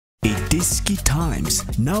iDiski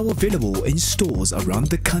Times, now available in stores around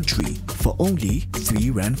the country for only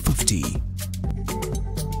R3.50.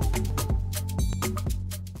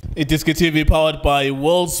 iDiskiTV powered by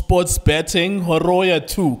World Sports Betting, Horoya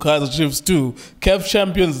 2, Kaizer Chiefs 2, CAF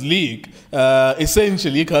Champions League.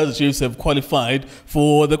 Essentially, Kaizer Chiefs have qualified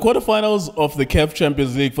for the quarterfinals of the CAF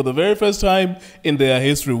Champions League for the very first time in their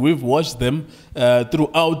history. We've watched them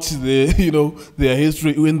throughout their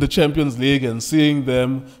history in the Champions League and seeing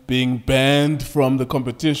them being banned from the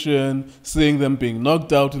competition, seeing them being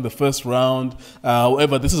knocked out in the first round.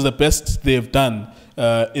 However, this is the best they've done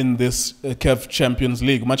in this CAF Champions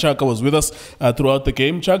League. Machaka was with us throughout the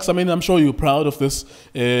game. Chucks, I mean, I'm sure you're proud of this.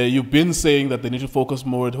 You've been saying that they need to focus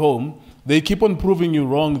more at home. They keep on proving you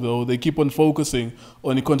wrong, though. They keep on focusing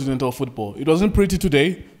on the continental football. It wasn't pretty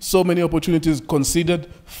today. So many opportunities conceded,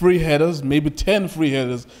 free headers, maybe 10 free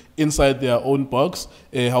headers inside their own box.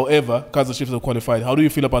 However, Kaizer Chiefs have qualified. How do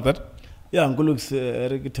you feel about that? Yeah, I'm going to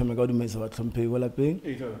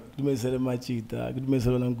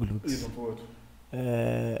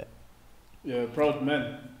yeah, proud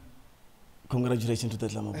man. Congratulations to the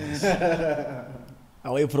Khama boys.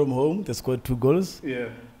 Away from home, they scored 2 goals. Yeah.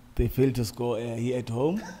 They failed to score here at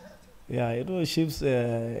home. Yeah, Chiefs,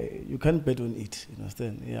 you can't bet on it, you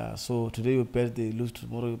understand? Yeah, so today you bet they lose,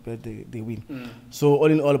 tomorrow you bet they win. So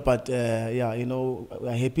all in all, but yeah,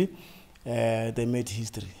 we're happy. They made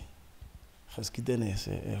history.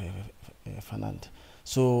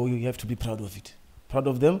 So you have to be proud of it. Proud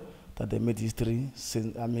of them that they made history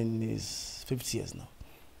since, I mean, it's 50 years now.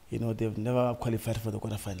 They've never qualified for the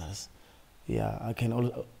quarterfinals. Yeah, I can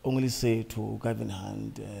only say to Gavin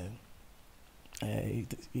Hunt,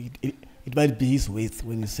 it might be his weight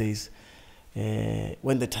when he says,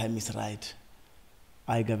 when the time is right,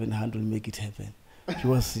 Gavin Hunt will make it happen.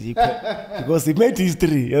 Because he made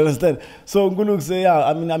history, you understand? So Nguluk say, yeah,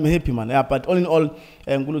 I mean, I'm happy, man. Yeah, but all in all,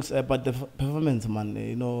 Nguluk, but the performance, man,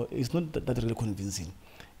 it's not that really convincing.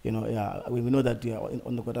 Yeah, we know that we are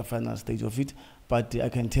on the quarterfinal stage of it, but I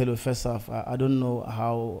can tell you first off, I don't know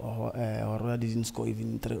how Horoya didn't score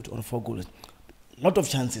even 3 or 4 goals. Lot of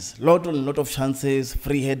chances, lot of chances,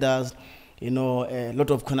 free headers, a lot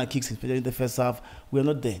of corner kicks, especially in the first half. We are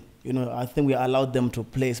not there. I think we allowed them to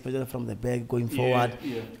play, especially from the back going forward.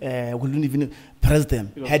 Yeah. We didn't even press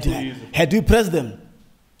them. Had we pressed them,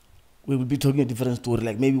 we would be talking a different story,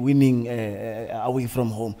 like maybe winning away from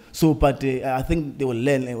home. So, but I think they will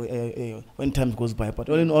learn when time goes by. But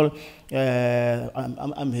all in all,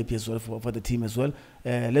 I'm happy as well for the team as well.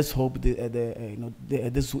 Let's hope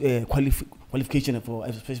this qualification for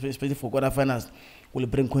especially for quarterfinals will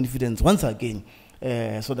bring confidence once again,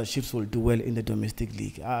 so that Chiefs will do well in the domestic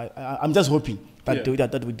league. I'm just hoping that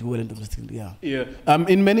that we do well in domestic league. Yeah.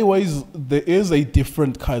 In many ways, there is a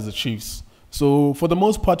different Kaizer Chiefs. So for the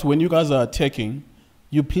most part, when you guys are attacking,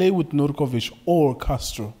 you play with Nurkovic or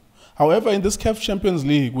Castro. However, in this CAF Champions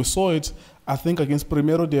League, we saw it, I think, against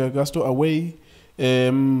Primeiro de Agosto away,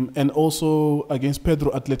 and also against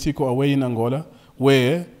Pedro Atletico away in Angola,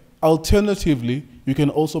 where alternatively, you can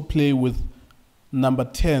also play with number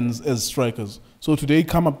 10s as strikers. So today,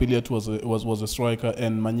 Khama Billiat was a striker,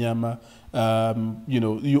 and Manyama,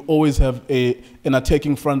 you always have an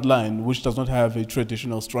attacking front line which does not have a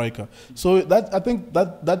traditional striker. So I think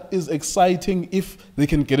that is exciting if they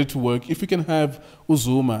can get it to work. If you can have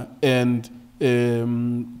Uzuma and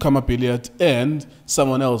Khama Billiat and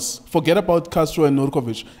someone else, forget about Castro and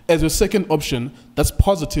Nurkovic as your second option. That's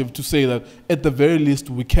positive to say that at the very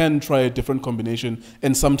least we can try a different combination,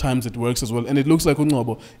 and sometimes it works as well. And it looks like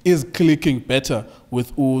Unqobo is clicking better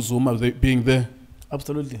with Uzuma being there.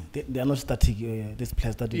 Absolutely, they are not static. These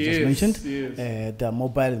players that you just mentioned, the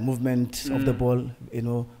mobile movement of the ball,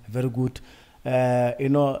 very good.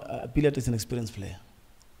 Billiat is an experienced player.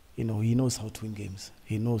 He knows how to win games.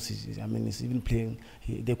 He knows. He's even playing.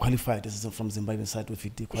 They qualified. This is from Zimbabwe side with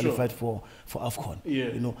it. They qualified for AFCON.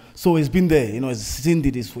 Yeah. So he's been there. He's seen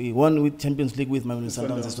this. He won with Champions League with Mamelodi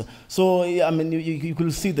Sundowns as well. So you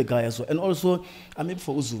could see the guy as well. And also, maybe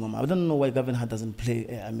for Uzuma, I don't know why Gavin Hunt doesn't play.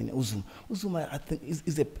 Uzuma, I think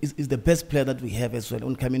is the best player that we have as well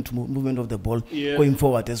when coming to movement of the ball going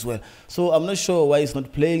forward as well. So I'm not sure why he's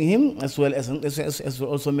not playing him as well as we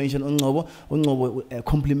also mentioned Unqobo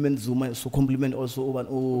complement compliment Zuma, so compliment also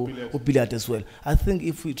Billiat as well. I think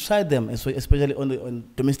if we try them, especially on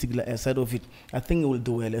domestic side of it, I think it will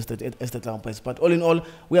do well as the Tampers. But all in all,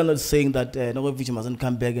 we are not saying that Nogovic mustn't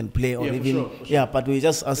come back and play or even for sure. But we're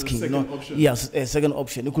just asking, yes, a second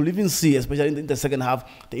option. You could even see, especially in the second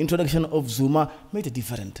half, the introduction of Zuma made a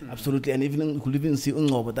difference, absolutely, and even you could even see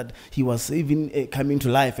Ungobo that he was even coming to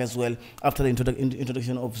life as well after the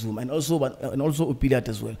introduction of Zuma, and also Billiat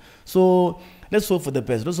as well. So let's hope for the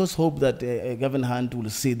best. Let's just hope that Gavin Hunt will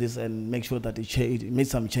see this and make sure that it makes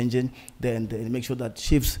some changes, then make sure that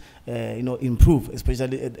Chiefs improve,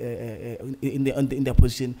 especially in their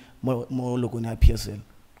position more local in PSL.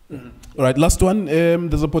 All right, last one.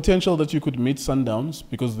 There's a potential that you could meet Sundowns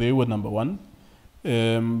because they were number one.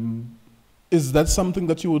 Is that something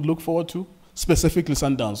that you would look forward to? Specifically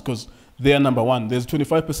Sundowns, because they are number one. There's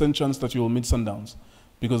 25% chance that you will meet Sundowns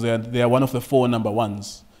because they are one of the 4 number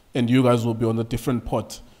ones, and you guys will be on a different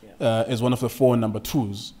pot as one of the 4 number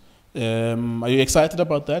twos. Are you excited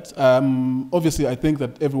about that? Obviously, I think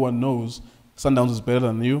that everyone knows Sundowns is better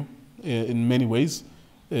than you in many ways,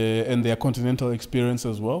 and their continental experience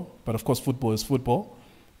as well. But of course, football is football.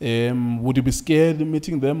 Would you be scared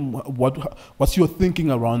meeting them? What's your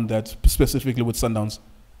thinking around that, specifically with Sundowns?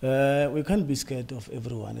 We can't be scared of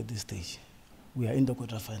everyone at this stage. We are in the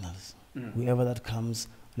quarterfinals. Whoever that comes,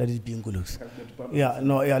 let it be in Ngulux. But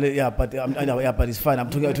it's fine. I'm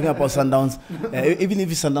talking about Sundowns. Even if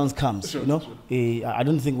Sundowns comes, I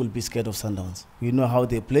don't think we'll be scared of Sundowns. We know how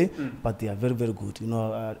they play, but they are very, very good.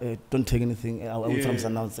 Don't take anything away from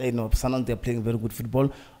Sundowns. Sundowns, they're playing very good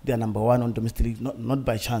football. They are number one on domestic league, not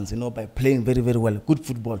by chance, by playing very, very well, good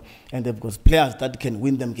football. And they've got players that can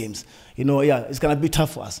win them games. It's going to be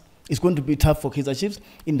tough for us. It's going to be tough for Kaizer Chiefs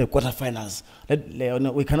in the quarterfinals.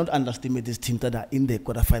 We cannot underestimate these teams that are in the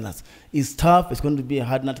quarterfinals. It's tough. It's going to be a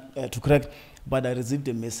hard nut to crack. But I received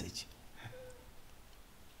a message.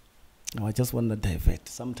 Now I just want to divert.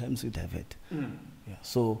 Sometimes we divert.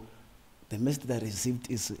 So the message that I received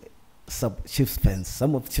is Chiefs fans.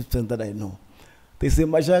 Some of Chiefs fans that I know. They say,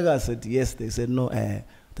 Machaka. I said, yes. They said, no,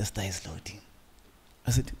 the star is loading.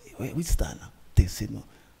 I said, which star now? They said, no,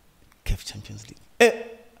 CAF Champions League.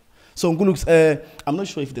 So Ngulux, I'm not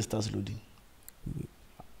sure if the star's loading.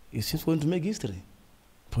 It's just going to make history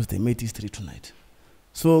because they made history tonight.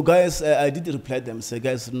 So guys, I did reply them. Say,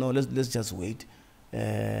 guys, no, let's just wait.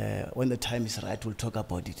 When the time is right, we'll talk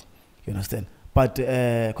about it. You understand? But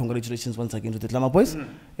congratulations once again to the Khama boys.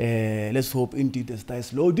 Let's hope indeed the star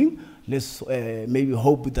is loading. Let's maybe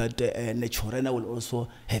hope that Nechorena will also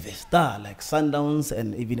have a star like Sundowns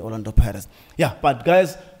and even Orlando Pirates. Yeah, but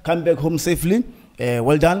guys, come back home safely.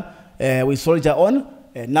 Well done. We soldier on.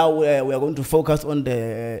 Now we are going to focus on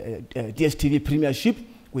the DSTV Premiership.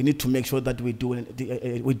 We need to make sure that we do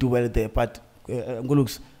well there. But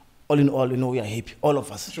Ngulux, all in all, we are happy. All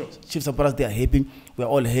of us. Sure. Chiefs supporters, they are happy. We are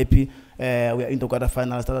all happy. We are in the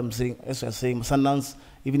quarterfinals. I'm saying, as we are saying, Sundowns,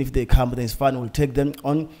 even if they come, then it's fun. We'll take them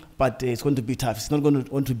on. But it's going to be tough. It's not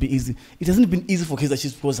going to be easy. It hasn't been easy for Kaizer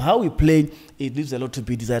Chiefs because how we played, it leaves a lot to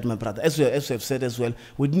be desired, my brother. As we have said as well,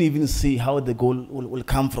 we didn't even see how the goal will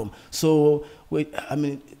come from. So, that's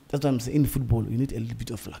what I'm saying. In football, you need a little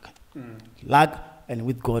bit of luck. Luck. And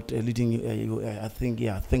with God leading you, I think,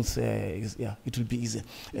 things, it will be easy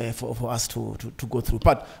for us to go through.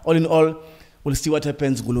 But all in all, we'll see what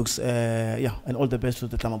happens, Gulux. And all the best to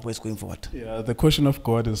the Khama boys going forward. Yeah, the question of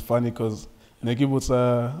God is funny because if you're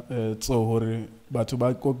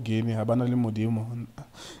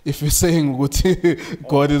saying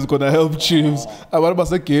God is going to help Chiefs, the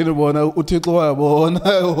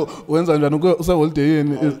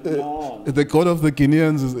God of the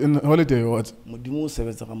Guineans is in holiday or what?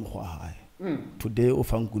 Today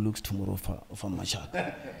of Ngulux, tomorrow of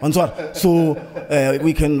Machaka. So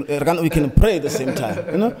we can pray at the same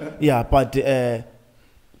time, Yeah, but today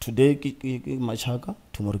Machaka,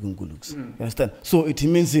 tomorrow Ngulux. You understand? So it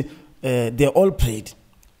means they all prayed,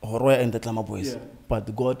 Horoya and the Khama boys,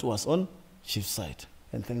 but God was on Chiefs' side.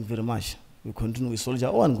 And thank you very much. We continue with soldier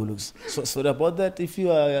on Ngulux. So sorry about that. If you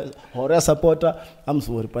are a Horoya supporter, I'm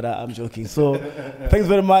sorry, but I'm joking. So thanks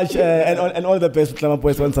very much, and all the best with Khama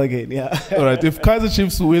boys once again. Yeah. All right. If Kaizer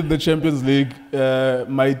Chiefs win the Champions League,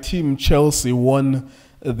 my team Chelsea won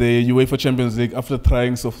the UEFA Champions League after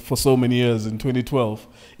trying for so many years in 2012.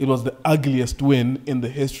 It was the ugliest win in the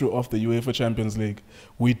history of the UEFA Champions League.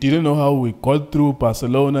 We didn't know how we got through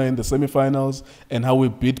Barcelona in the semi-finals and how we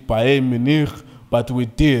beat Bayern Munich but we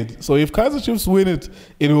did. So if Kaizer Chiefs win it,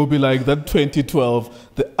 it will be like that 2012,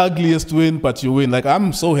 the ugliest win, but you win. Like,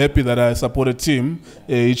 I'm so happy that I support a team,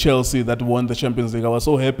 Chelsea, that won the Champions League. I was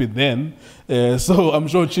so happy then. So I'm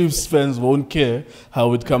sure Chiefs fans won't care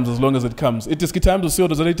how it comes as long as it comes. It is time to see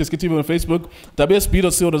iDiskiTV on Facebook,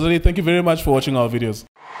 wsb.co.za. Thank you very much for watching our videos.